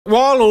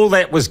While all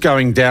that was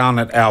going down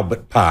at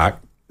Albert Park,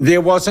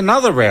 there was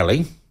another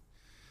rally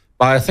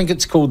by, I think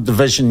it's called the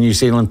Vision New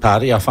Zealand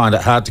Party. I find it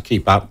hard to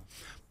keep up.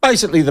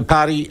 Basically, the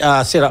party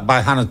set up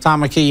by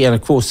Tamaki and,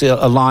 of course,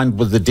 aligned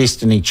with the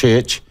Destiny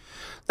Church.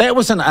 That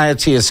was in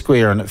Aotea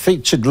Square, and it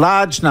featured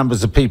large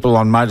numbers of people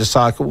on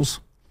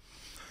motorcycles.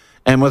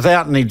 And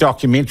without any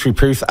documentary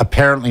proof,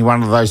 apparently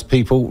one of those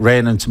people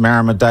ran into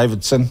Marama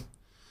Davidson,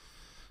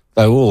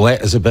 though all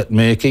that is a bit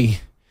murky.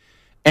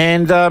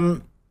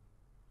 And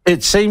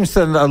it seems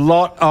that a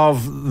lot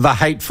of the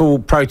hateful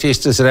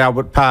protesters at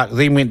Albert Park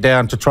then went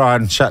down to try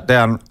and shut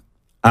down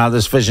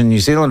this Vision New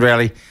Zealand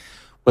rally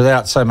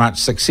without so much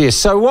success.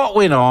 So what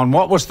went on?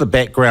 What was the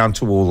background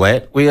to all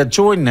that? We are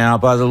joined now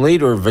by the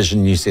leader of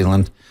Vision New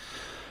Zealand,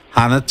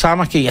 Hana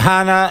Tamaki.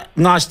 Hana,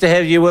 nice to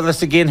have you with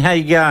us again. How are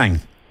you going?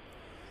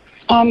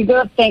 I'm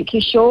good, thank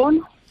you,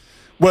 Sean.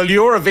 Well,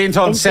 your event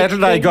on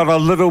Saturday got a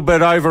little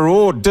bit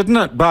overawed, didn't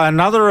it, by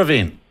another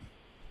event?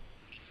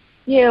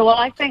 Yeah, well,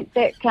 I think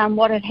that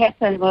what had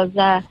happened was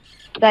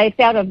they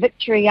felt a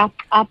victory up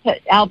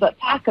at Albert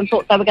Park and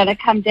thought they were going to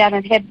come down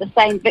and have the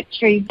same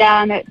victory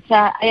down at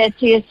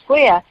Aotea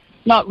Square,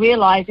 not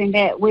realising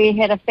that we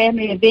had a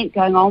family event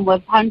going on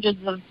with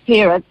hundreds of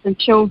parents and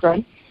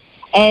children.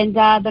 And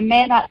the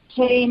Man Up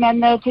team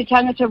and the Te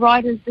Tangata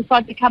riders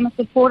decided to come and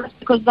support us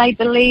because they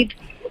believed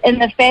in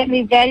the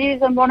family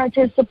values and wanted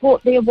to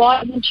support their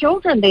wives and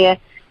children there.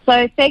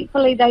 So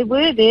thankfully they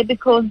were there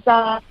because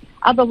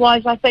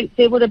otherwise I think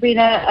there would have been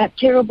a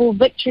terrible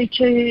victory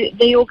to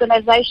the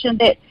organisation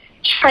that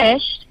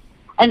trashed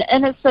an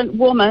innocent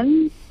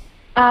woman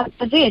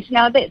event.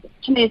 Now that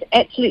to me is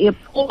absolutely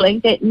appalling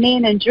that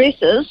men in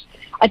dresses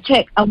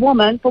attack a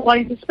woman for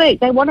wanting to speak.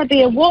 They want to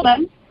be a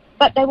woman,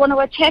 but they want to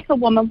attack a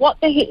woman. What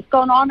the heck's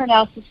gone on in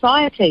our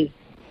society?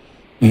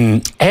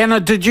 Hannah,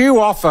 did you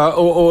offer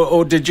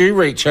or did you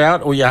reach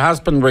out or your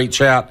husband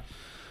reach out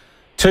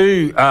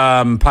to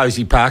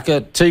Posie Parker,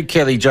 to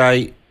Kelly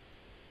J,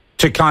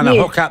 to kind of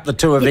hook up the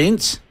two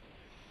events?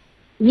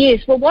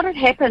 Yes, well what had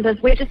happened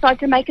is we decided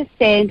to make a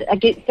stand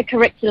against the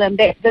curriculum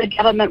that the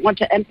government want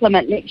to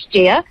implement next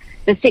year,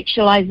 the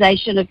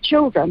sexualisation of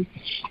children.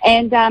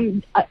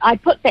 And I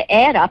put the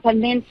ad up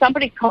and then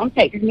somebody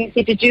contacted me and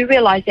said, did you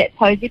realise that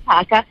Posie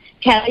Parker,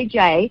 Kelly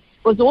J,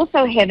 was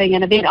also having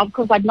an event? Of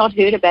course, I'd not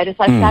heard about it,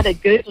 so I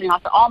started Googling. I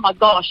thought, oh my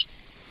gosh,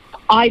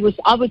 I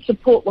would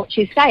support what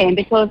she's saying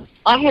because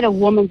I had a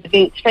women's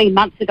event 3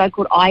 months ago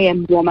called I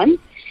Am Woman.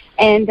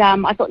 And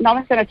I thought, no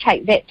one's going to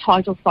take that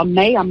title from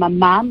me. I'm a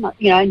mum,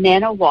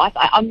 nana, wife.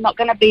 I'm not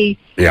going to be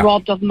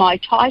robbed of my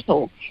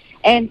title.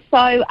 And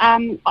so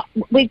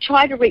we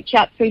tried to reach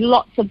out through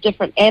lots of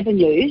different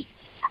avenues,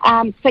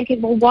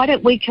 thinking, well, why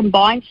don't we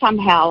combine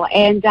somehow?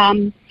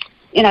 And,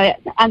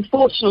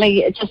 unfortunately,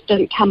 it just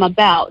didn't come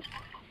about.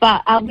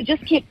 But we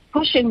just kept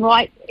pushing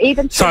right.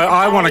 So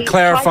I want to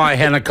clarify,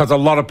 Hannah, because a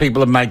lot of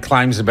people have made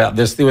claims about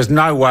this. There was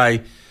no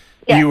way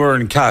you were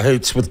in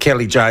cahoots with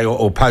Kelly J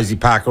or Posie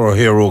Parker or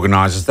her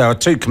organisers. They were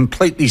two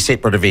completely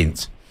separate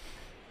events.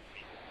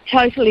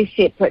 Totally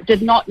separate.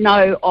 Did not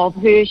know of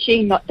her.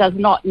 She does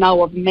not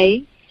know of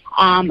me.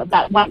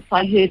 But once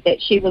I heard that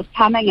she was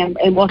coming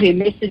and what her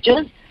message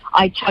is,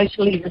 I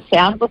totally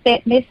resounded with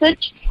that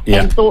message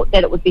and thought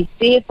that it would be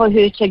fair for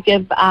her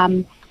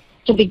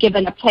to be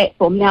given a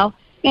platform. Now,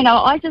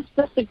 I just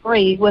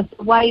disagree with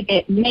the way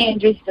that man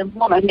dressed as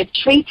woman have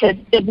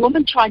treated the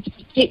woman trying to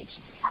protect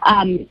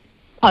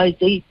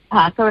Posie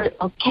Parker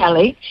or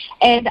Kelly.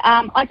 And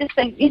I just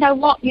think,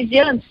 what, New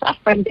Zealand's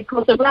suffering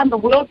because around the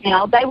world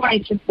now they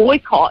wanted to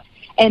boycott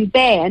and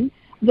ban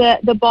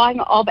the buying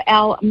of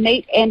our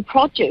meat and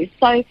produce.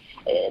 So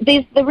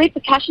the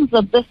repercussions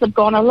of this have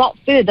gone a lot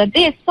further.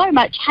 There's so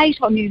much hate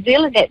on New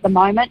Zealand at the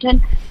moment,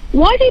 and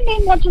why do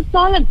men want to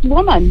silence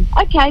women?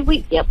 Okay,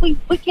 we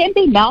can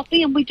be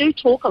mouthy and we do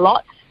talk a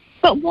lot,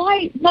 but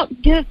why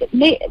not give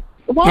men...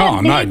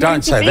 No,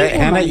 don't say that,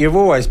 Hannah. You've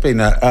always been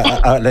an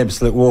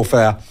absolute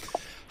wallflower.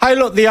 Hey,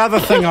 look, the other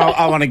thing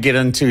I want to get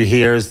into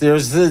here is there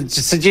was the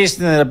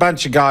suggestion that a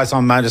bunch of guys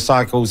on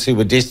motorcycles who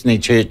were Destiny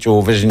Church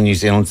or Vision New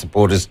Zealand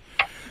supporters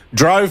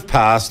drove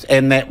past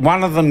and that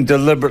one of them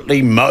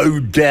deliberately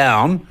mowed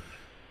down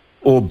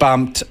or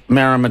bumped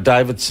Marama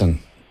Davidson.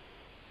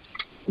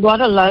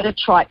 What a load of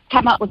tripe.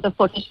 Come up with the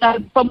footage. So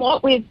from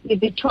what we've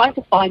been trying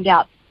to find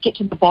out, get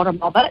to the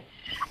bottom of it,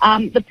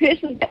 the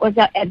person that was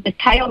at the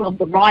tail of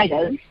the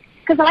riders,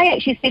 because I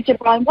actually said to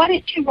Brian, why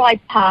don't you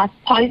ride past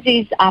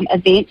Posie's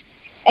event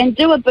and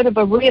do a bit of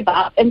a rev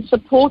up in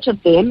support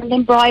of them? And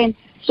then Brian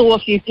saw a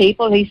few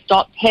people. He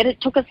stopped,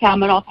 took his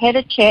helmet off, had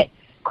a chat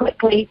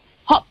quickly,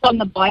 hopped on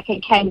the bike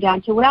and came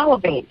down to our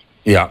event.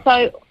 Yeah.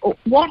 So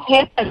what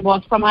happened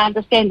was, from I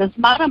understand, this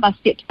Marama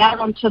stepped out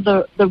onto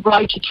the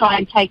road to try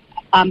and take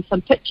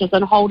some pictures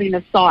and holding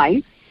a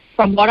sign.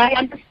 From what I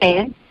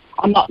understand,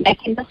 I'm not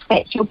making this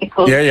factual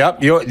because...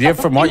 Yeah,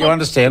 from what you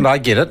understand, I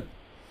get it.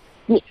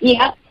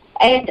 Yeah,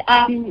 and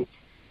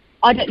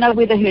I don't know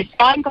whether her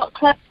sign got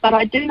clipped, but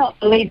I do not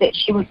believe that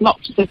she was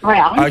knocked to the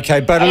ground.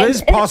 Okay, but it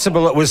is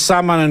possible it was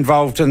someone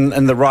involved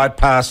in the ride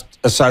past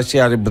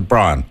associated with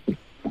Brian.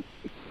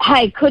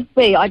 Hey, could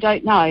be. I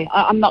don't know.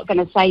 I'm not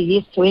going to say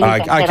yes to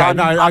anything.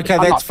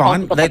 That's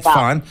fine. That's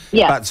fine.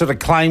 Yeah. But sort of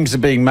claims are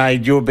being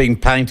made. You're being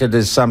painted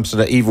as some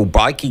sort of evil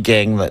bikie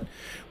gang that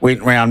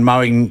went around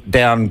mowing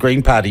down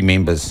Green Party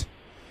members.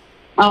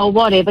 Oh,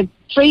 whatever.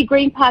 3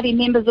 Green Party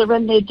members are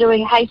in there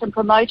doing hate and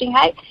promoting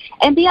hate.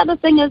 And the other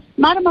thing is,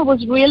 Marama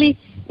was really,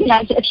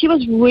 if she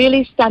was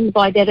really stunned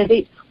by that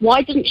event,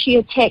 why didn't she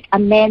attack a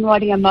man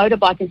riding a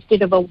motorbike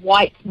instead of a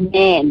white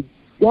man?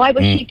 Why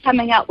was she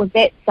coming out with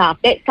that stuff?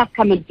 That stuff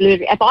coming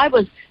blurry. If I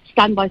was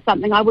stunned by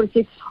something, I would have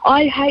said,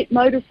 I hate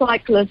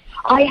motorcyclists.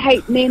 I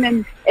hate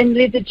men in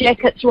leather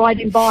jackets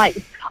riding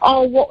bikes.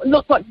 Oh,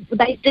 look what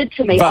they did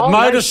to me. But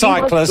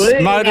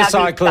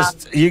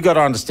motorcyclists, you got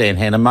to understand,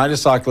 Hannah,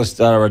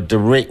 motorcyclists are a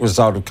direct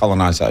result of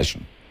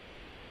colonisation.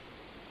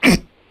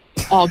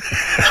 Oh,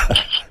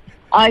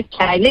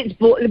 okay.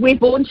 We're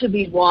born to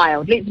be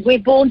wild. We're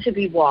born to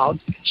be wild.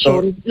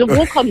 Sean,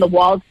 walk on the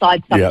wild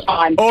side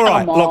sometime. All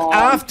right. Look,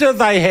 after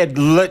they had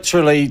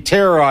literally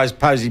terrorised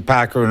Posie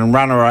Parker and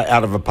run her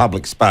out of a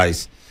public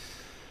space,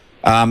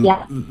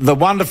 the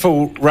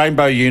wonderful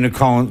Rainbow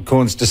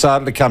Unicorns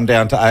decided to come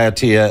down to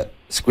Aotea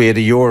Square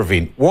to your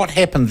event. What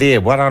happened there?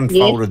 What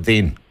unfolded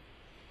then?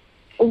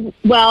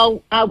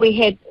 Well, we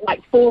had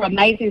 4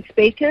 amazing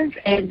speakers,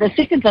 and the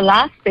second to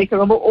last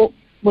speaker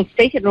was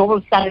speaking, and all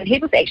of a sudden he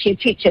was actually a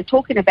teacher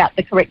talking about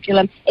the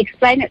curriculum,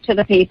 explaining it to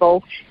the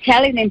people,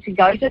 telling them to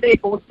go to their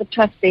boards of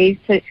trustees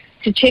to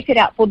check it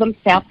out for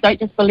themselves. Don't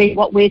just believe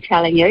what we're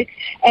telling you.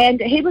 And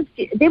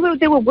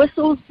there were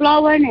whistles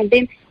blowing, and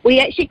then we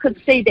actually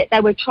could see that they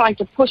were trying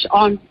to push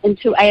on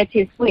into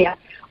Aotea Square.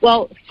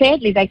 Well,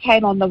 sadly, they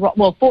came on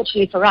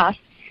fortunately for us,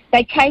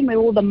 they came where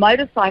all the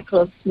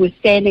motorcyclists were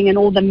standing and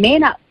all the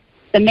man up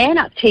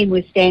team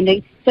was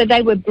standing, so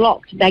they were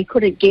blocked. They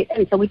couldn't get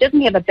in. So we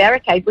didn't have a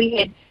barricade. We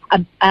had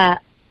a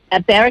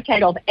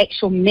barricade of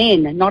actual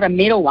men, not a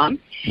metal one.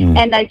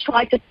 And they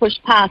tried to push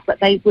past, but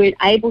they weren't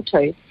able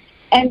to.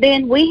 And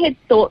then we had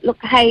thought, look,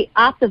 hey,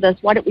 after this,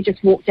 why don't we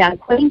just walk down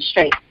Queen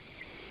Street?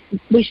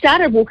 We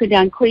started walking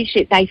down Queen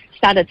Street. They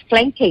started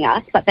flanking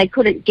us, but they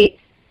couldn't get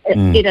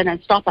in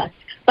and stop us.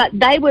 But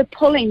they were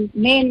pulling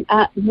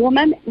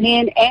women,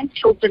 men and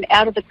children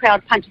out of the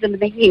crowd, punching them in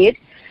the head,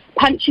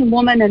 punching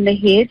women in the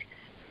head,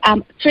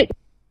 threatening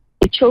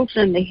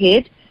children in the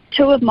head.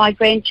 2 of my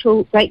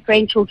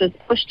great-grandchildren's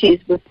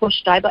pushchairs were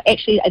pushed over.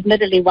 Actually,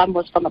 admittedly, one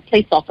was from a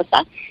police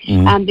officer.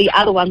 The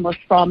other one was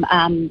from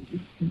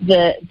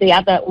the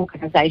other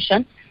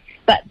organisation.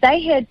 But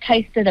they had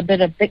tasted a bit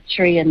of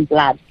victory in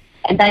blood.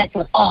 And they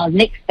thought,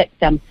 next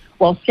victim.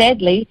 Well,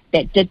 sadly,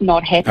 that did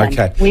not happen.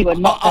 Okay. We were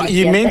not.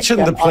 You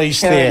mentioned the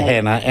police there,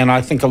 Hannah, and I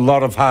think a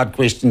lot of hard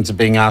questions are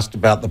being asked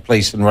about the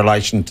police in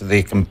relation to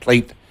their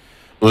complete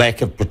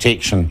lack of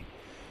protection,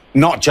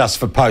 not just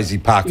for Posie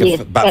Parker,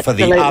 but for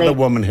the other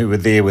women who were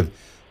there with.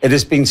 It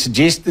has been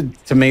suggested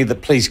to me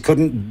that police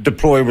couldn't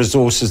deploy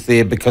resources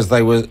there because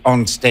they were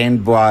on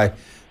standby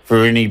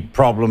for any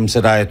problems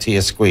at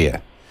Aotea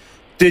Square.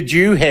 Did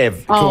you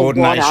have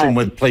coordination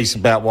with police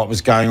about what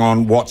was going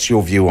on? What's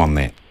your view on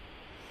that?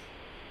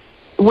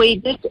 We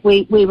did.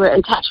 We were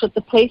in touch with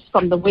the police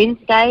from the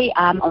Wednesday.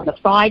 On the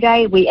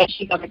Friday, we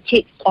actually got a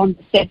text on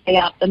the Saturday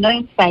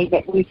afternoon saying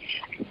that it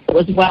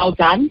was well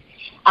done.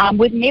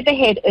 We've never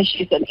had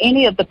issues in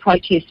any of the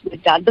protests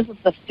we've done. This is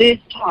the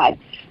first time.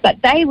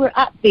 But they were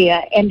up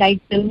there and they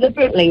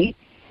deliberately,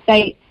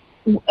 it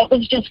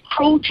was just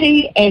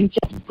cruelty and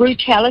just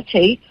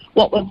brutality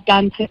what was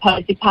done to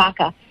Posie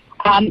Parker.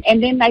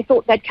 And then they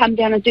thought they'd come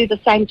down and do the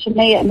same to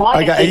me at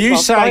my event. Are you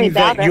saying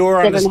that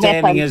your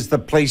understanding is the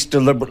police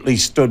deliberately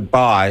stood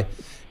by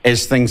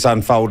as things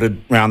unfolded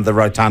around the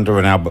Rotunda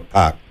in Albert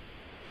Park?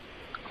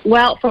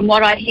 Well, from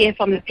what I hear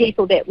from the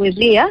people that were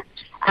there,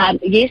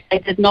 yes, they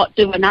did not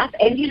do enough.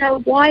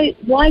 And,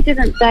 why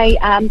didn't they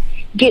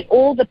get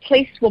all the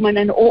policewomen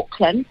in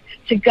Auckland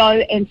to go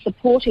and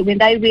support her when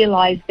they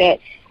realised that,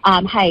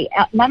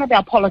 none of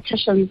our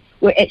politicians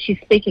were actually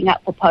speaking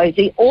up for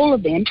Posie. All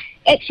of them,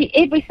 actually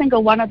every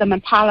single one of them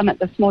in Parliament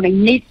this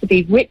morning needs to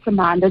be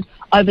reprimanded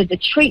over the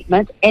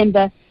treatment and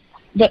the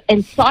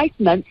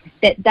incitement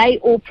that they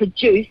all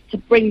produced to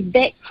bring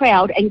that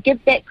crowd and give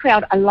that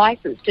crowd a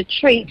licence to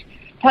treat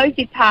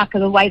Posie Parker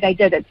the way they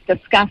did. It's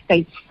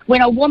disgusting.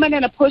 When a woman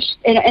in a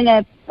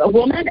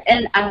woman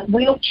in a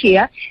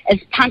wheelchair is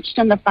punched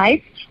in the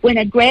face, when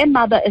a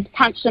grandmother is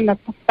punched in the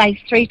face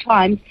 3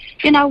 times,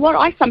 you know what?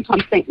 I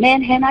sometimes think,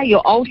 man, Hannah,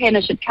 your old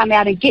Hannah should come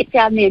out and get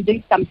down there and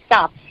do some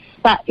stuff.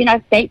 But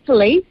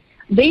thankfully,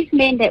 these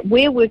men that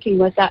we're working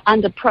with are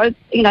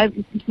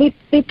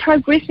they're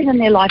progressing in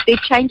their life. They're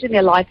changing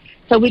their life.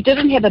 So we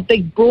didn't have a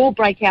big brawl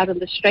breakout in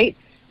the street.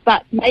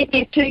 But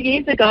maybe 2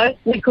 years ago,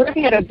 we could have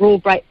had a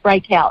brawl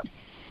breakout.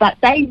 But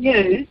they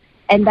knew,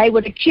 and they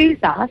would accuse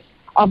us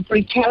of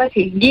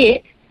brutality,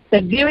 yet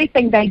the very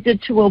thing they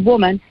did to a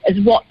woman is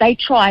what they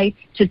tried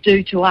to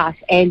do to us,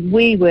 and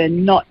we were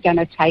not going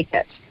to take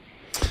it.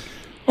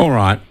 All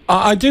right.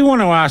 I do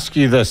want to ask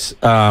you this,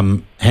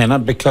 Hannah,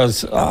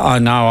 because I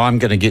know I'm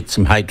going to get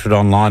some hatred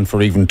online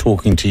for even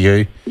talking to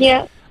you.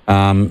 Yeah.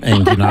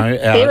 And, you know,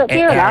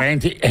 Fair our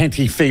enough.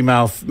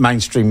 anti-female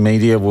mainstream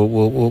media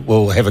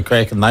will have a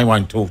crack and they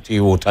won't talk to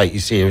you or take you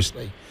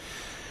seriously.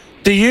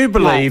 Do you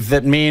believe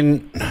that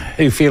men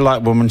who feel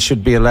like women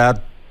should be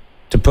allowed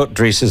to put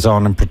dresses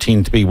on and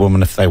pretend to be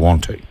women if they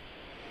want to?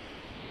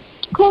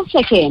 Of course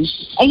they can.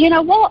 And you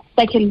know what?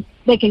 They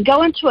can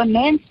go into a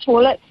man's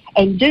toilet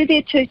and do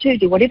their tutu,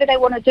 do whatever they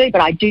want to do, but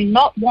I do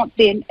not want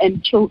them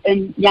in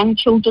young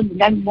children's,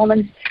 young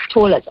women's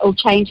toilets or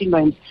changing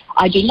rooms.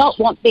 I do not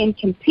want them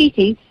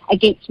competing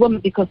against women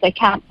because they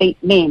can't beat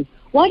men.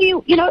 Why do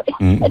you,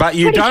 But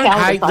you don't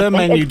hate them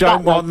and you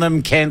don't want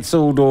them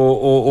cancelled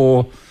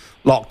or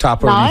locked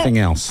up or anything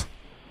else?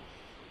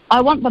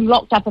 I want them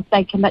locked up if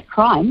they commit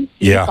crimes.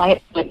 Yeah. Yes, I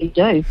absolutely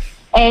do.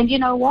 And you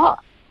know what?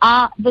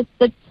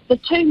 The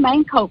two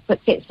main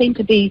culprits that seem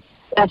to be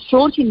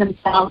flaunting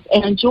themselves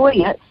and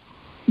enjoying it,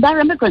 they're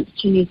immigrants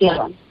to New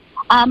Zealand.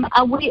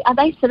 Are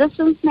they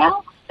citizens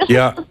now?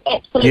 Yeah,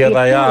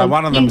 they are.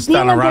 One of them's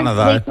done a runner,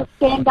 though. Need to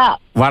stand up.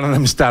 One of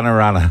them's done a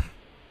runner.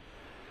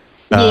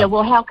 Yeah,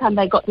 well, how come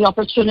they got the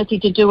opportunity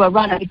to do a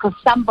runner? Because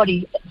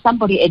somebody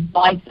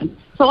advised them.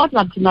 So I'd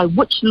love to know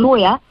which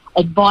lawyer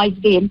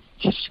advised them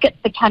to skip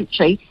the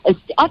country.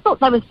 I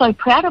thought they were so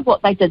proud of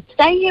what they did.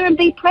 Stay here and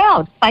be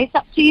proud. Face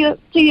up to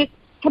your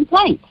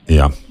complaint.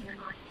 Yeah.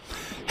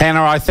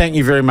 Hannah, I thank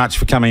you very much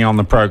for coming on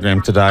the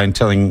program today and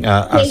telling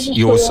us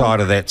your side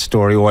of that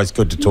story. Always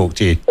good to talk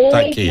to you.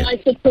 Always Take care.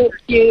 nice to talk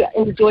to you.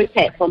 Enjoy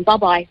platform.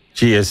 Bye-bye.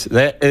 Cheers.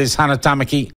 That is Hannah Tamaki.